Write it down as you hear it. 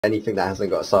Anything that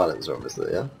hasn't got a silencer,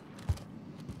 obviously, yeah?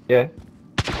 Yeah.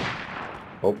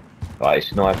 Oh. Right, he's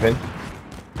sniping.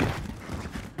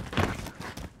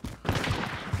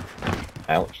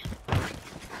 Ouch.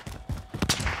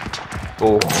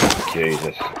 Oh,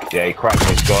 Jesus. Yeah, he cracked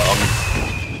me, Scott.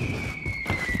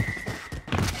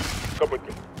 Come with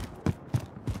me.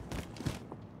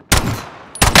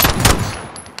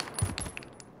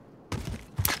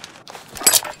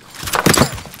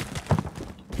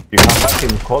 You come back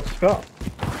in quad, Scott?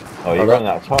 Oh, you're running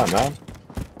out of time, man.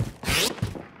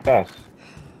 Yes.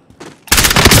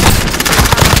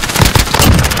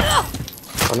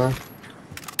 Oh no.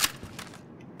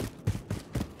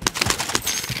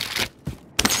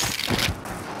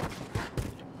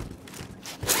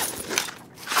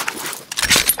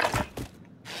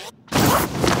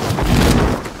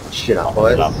 Shit up,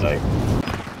 boys. Lovely.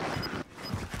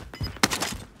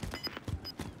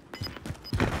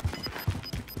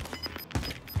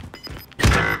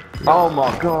 Oh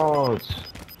my god!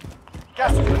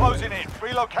 Gas is closing in.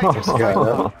 Relocate. What's going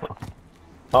on?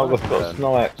 I was got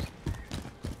sniped.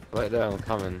 Wait there, I'm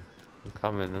coming.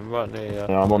 I'm right near you.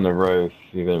 I'm on the roof.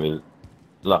 You're gonna be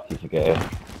lucky to get here.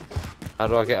 How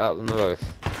do I get up on the roof?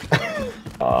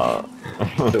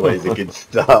 It's always a good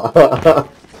start.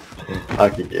 I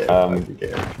could get it, I could get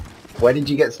it. Where did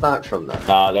you get sniped from though?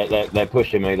 Nah, they're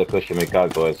pushing me, Go,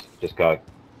 boys. Just go.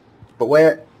 But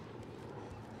where?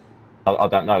 I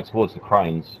don't know, towards the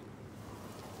cranes.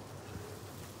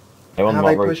 They're on How my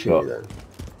are they roof, pushing Scott. you then?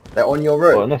 They're on your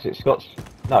roof? Well, unless it's Scott's...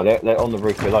 No, they're on the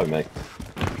roof below me.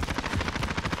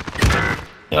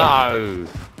 No!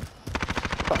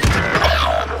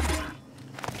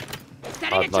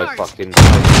 I have no fucking...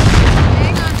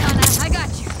 Hang on, Hannah. I got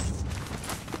you.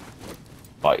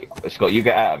 Right, Scott, you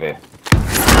get out of here.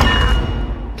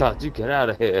 God, you get out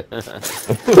of here.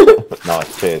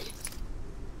 Nice, cheers.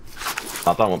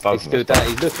 I don't want both He's of still us. down.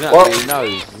 He's looking at What? me. He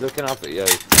knows. He's looking up at you.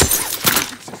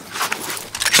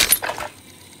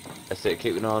 That's it.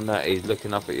 Keep an eye on that. He's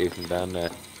looking up at you from down there.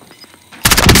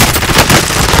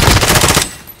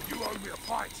 You owe me a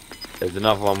fight. There's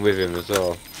another one with him as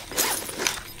well.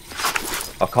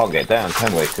 I can't get down,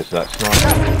 can we? Because that's sniper.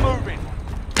 Gas is moving.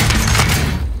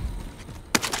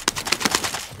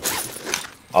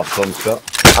 I've gone, Scott.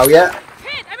 Oh yeah?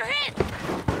 Hit! I'm hit!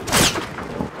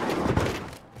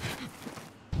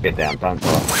 Get down, don't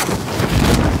try.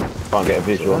 Try and get a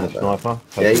visual on the sniper.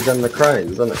 Yeah, he's on the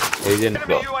cranes, isn't it? He's in.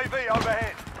 Enemy UAV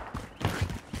overhead.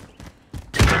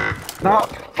 No,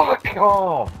 fuck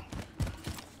off!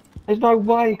 There's no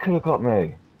way he could have got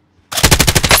me.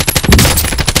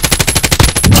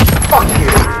 Fuck you!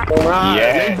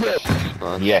 Yes!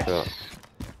 Nice Yes! shot.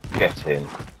 Get in.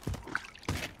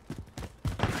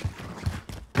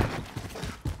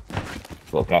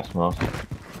 Got a gas mask.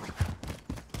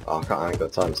 Oh, I ain't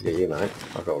got time to get you, mate.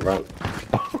 I've got to run.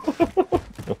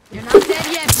 You're not dead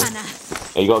yet, Hannah.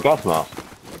 Oh, you got a gas mask?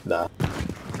 Nah.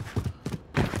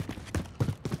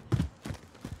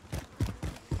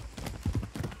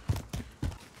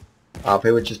 Oh,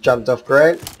 people just jumped off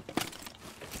grade?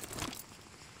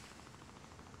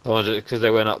 Because they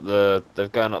went up the... They're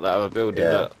going up that other building.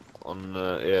 Yeah. Look, on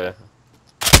the... Yeah.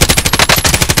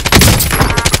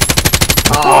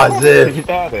 Oh, Did you zip!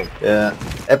 down him? Yeah.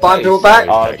 If I go back?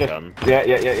 Oh, Take just, gun.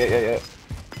 yeah.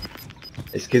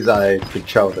 It's because I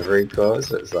control the recoil,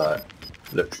 so it's like,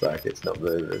 looks like it's not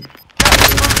moving.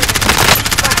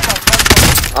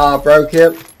 Ah, broke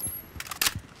it.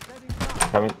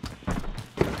 Coming.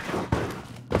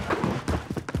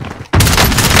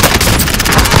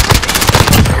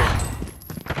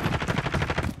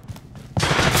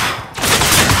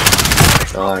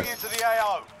 Nice. Into the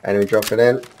AO. Enemy dropping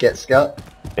in. Get Scott.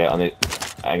 Yeah, I need...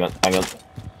 Hang on.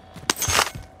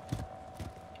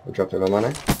 I'm dropping my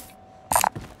money.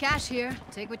 Cash here.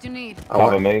 Take what you need. Oh,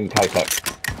 Cover what? me in case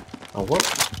that... Oh, what?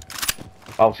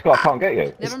 Oh, Scott, I can't get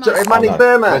you. It's Never mind. money's Oh, no.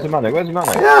 there, Where's the man. money? Where's the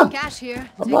money? Yeah. Cash here.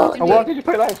 I'm Take not- what you Oh, why need. did you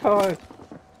put that aside?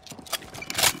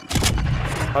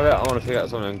 I want to figure out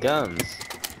some of them guns.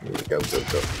 Go.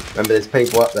 Remember, there's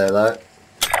people up there, though.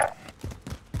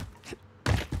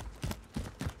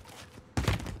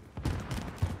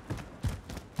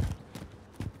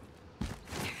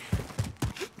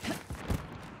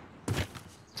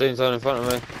 Seen someone in front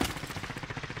of me.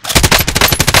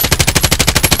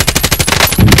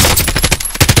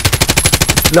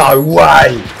 No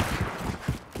way!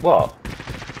 What?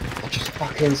 I just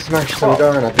fucking smashed some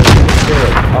guy and I didn't even do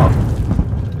it. Oh.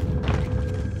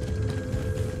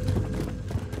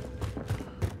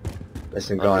 There's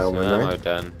some guy on with me. ammo,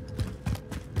 Dan.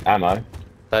 Ammo?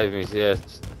 Save me, yeah.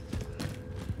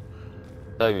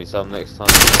 Save me some next time.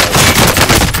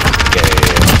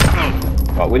 Yeah.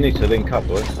 Right, we need to link up,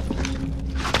 boys.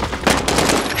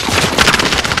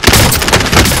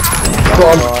 Go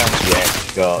on.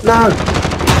 Yes, God. No!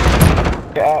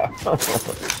 Get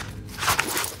out.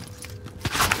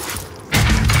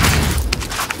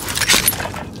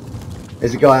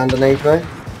 There's a guy underneath me.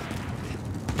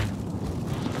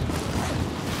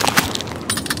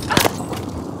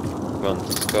 Run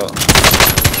to Scott.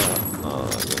 Oh,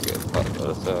 I'm gonna get fucked by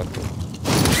the circle.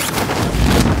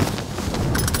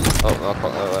 Oh, I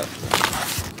can't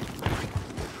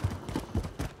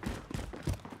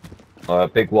go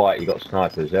back. Big white, you got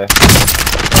snipers, yeah?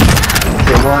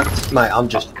 Been wiped. Mate, I'm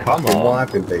just come fucking on.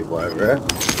 wiping people over here.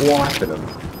 Wiping them.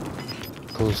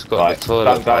 Cool, Scott, Right, the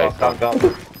toilet paper.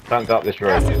 don't go up this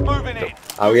Gas is road. moving in.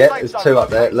 Oh yeah, there's two up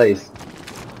there at least.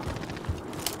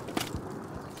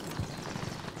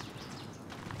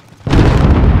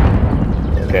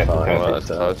 Yeah, they're Careful, fine, careful. I Right, think that's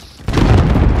so. close.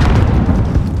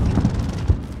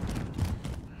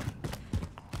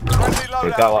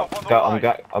 Friendly loadout drop on the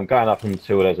way. I'm going up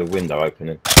until there's a window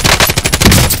opening.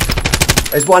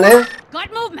 There's one here.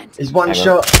 Got movement. He's one Hang on,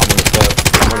 shot. I'm on the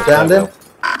third. I'm on the Downed third him.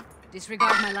 wall.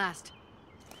 Disregard my last.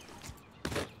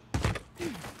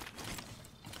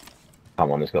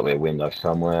 Come on, there's got to be a window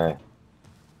somewhere.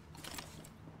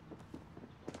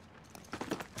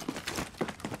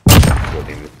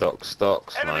 In the dock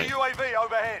stocks, Enemy mate. UAV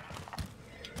overhead.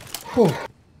 Whew.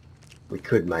 We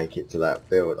could make it to that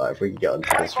field, like if we could get onto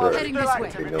this road. Heading this way.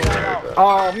 It'd be normal, but-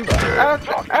 How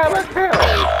the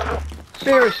hell?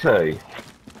 Seriously?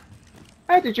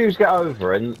 How did you get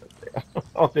over and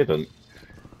I didn't?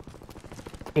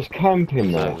 Just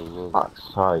camping there. Fuck's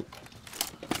sake.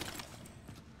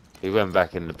 He went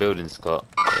back in the building, Scott.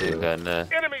 He didn't go in there.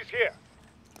 Enemies here.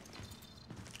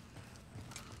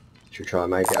 Should we try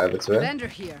and make it over to it? Vendor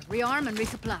here. Rearm and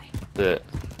resupply. Do it.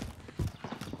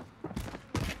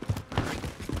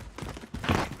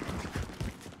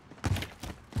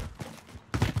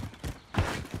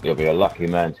 You'll be a lucky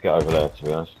man to get over there, to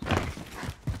be honest.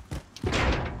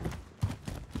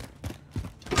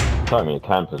 So many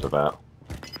campers about.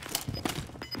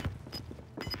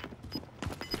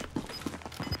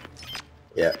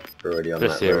 Yeah, we're already on that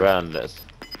Especially road. around us.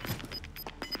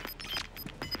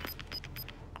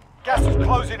 Gas is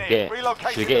closing in. Yeah. Relocating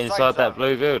Should we get the inside safe that zone.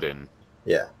 blue building?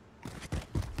 Yeah.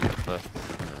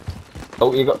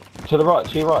 Oh, you got to the right,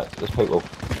 to your right. There's people.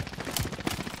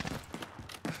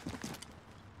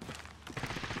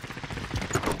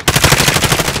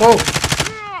 Whoa!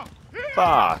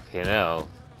 Fucking hell.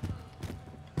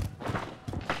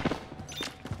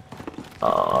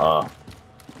 Ah.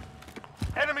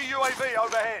 Enemy UAV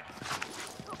overhead.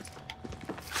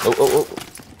 Oh, oh, oh.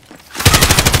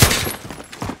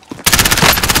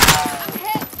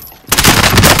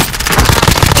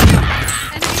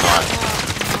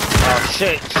 Oh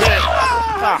shit, shit!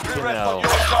 Fucking Rest hell. on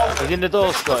your shoulders. He's in the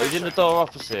door, Scott. He's in the door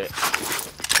opposite.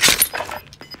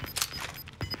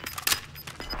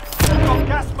 Got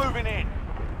gas moving in.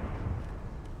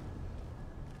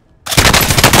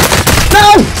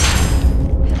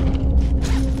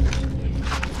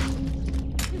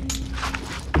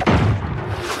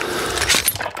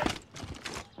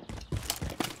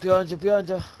 Behind you, behind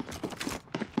you.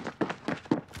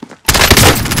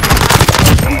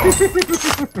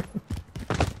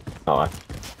 Alright.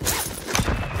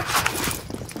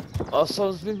 Oh,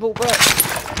 someone's been brought back.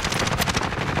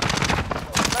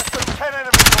 Less than 10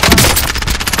 enemies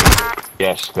away.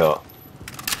 Yes, Scott.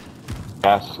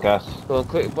 Gas, gas. Go on,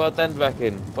 quick, bar Dan back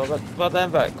in. Bar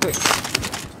Dan back, quick.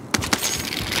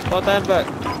 Bar Dan back.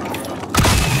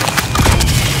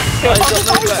 Oh, he's got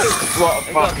no back. What a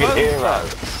He's got fucking no hero. back.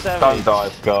 Don't Savage. die,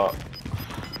 Scott.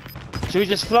 Should we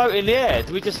just float in the air?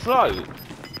 Do we just float?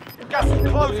 Gas is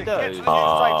closing. do? Get to the new safe zone.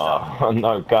 Ah,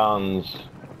 no guns.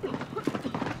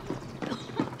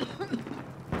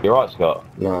 You're right, Scott.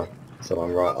 No,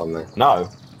 someone right on me. No.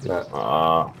 No.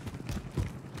 Ah.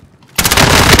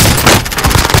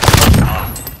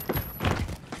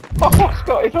 Oh,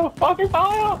 Scott, he's on fucking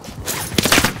fire!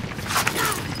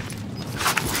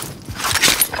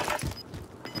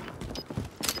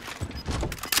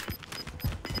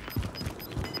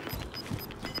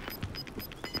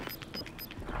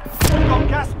 Got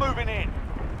gas moving in.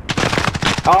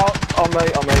 Oh, on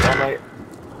me.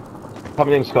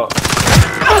 Coming in, Scott.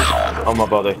 On my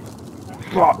body.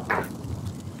 Fuck.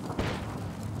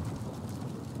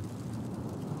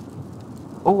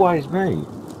 Always me.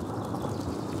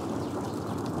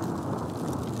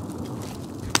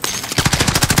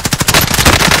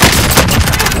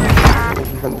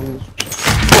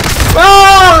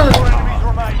 Ah! 4 enemies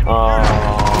remain.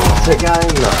 Oh, It's a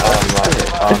game, though.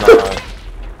 oh no.